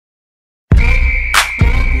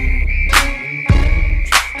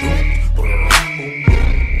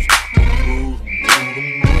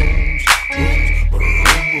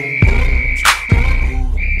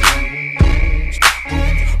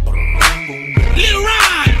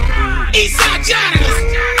janitors.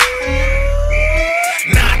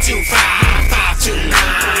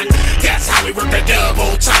 925-529. That's how we work the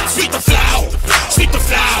double time. Sweep the flow, sweep the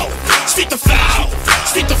flow, sweep the flow,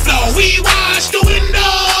 sweep the flow. We wash the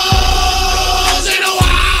windows and the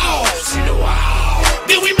walls.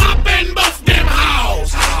 Then we mop and buff them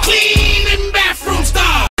house. Clean them bathroom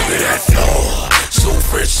stalls. Look at that floor, so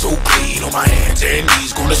fresh, so clean. On my hands and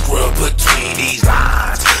knees, gonna scrub between these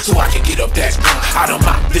lines so I can get up that ground. I done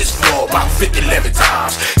mopped this floor about 50-11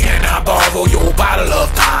 times. Can I borrow your bottle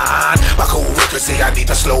of pine? My co-workers say I need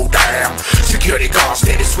to slow down. Security guard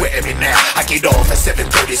steady sweating me now. I get off at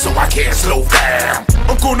 7:30 so I can't slow down.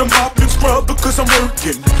 I'm gonna mop and scrub because I'm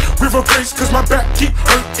working. River race cause my back keep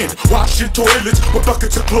hurting. Washing toilets with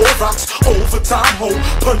buckets of Clorox. Overtime hole,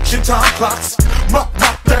 punching time clocks. Mop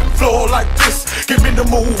that floor like this. Give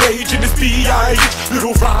minimum wage in this B.I.H.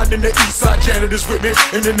 Little Ron in the east side janitors with me.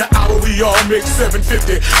 And in the hour we all make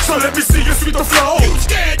 $7.50. So let me see you sweep the floor. You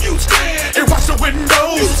scared, you scared. And wash the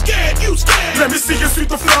windows. You scared, you scared. Let me see you sweep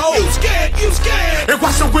the floor. You scared, you scared. And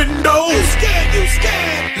wash the windows. You scared, you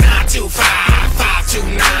scared.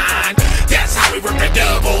 925-529. That's how we work the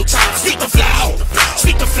double time. Sweep the floor,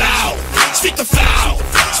 sweep the floor, sweep the floor,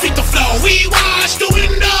 sweep the floor. We wash the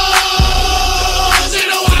windows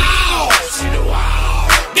and the walls.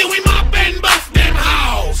 Then we mop and buff them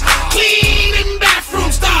house. Clean them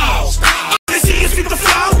bathroom stalls. Let me see you sweep the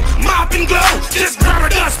floor, mop and glow. Just grab a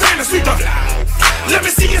dustpan and sweep the floor. Let me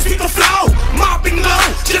see you sweep the floor, mop and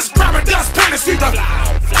glow. Just grab a dustpan and sweep the floor.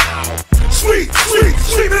 Sweep, sweep,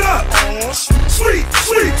 sweep it up. Sweep,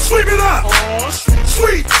 sweep, sweep it up.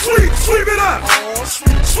 Sweep, sweep, sweep it up.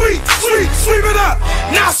 Sweep, sweep, sweep it up.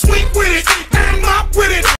 Now sweep with it and mop with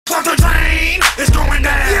it. Clog the drain, it's going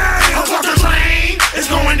down. Yeah. Clog the drain, it's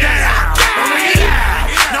going down. Now ring it out.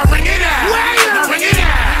 Now ring it out. Now ring it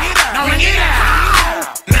out. Now ring it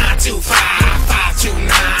out.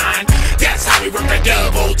 925-529. That's how we work the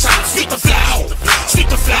double time. Sweep the floor, sweep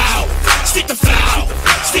the floor, sweep the floor,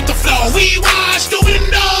 sweep the floor. We wash the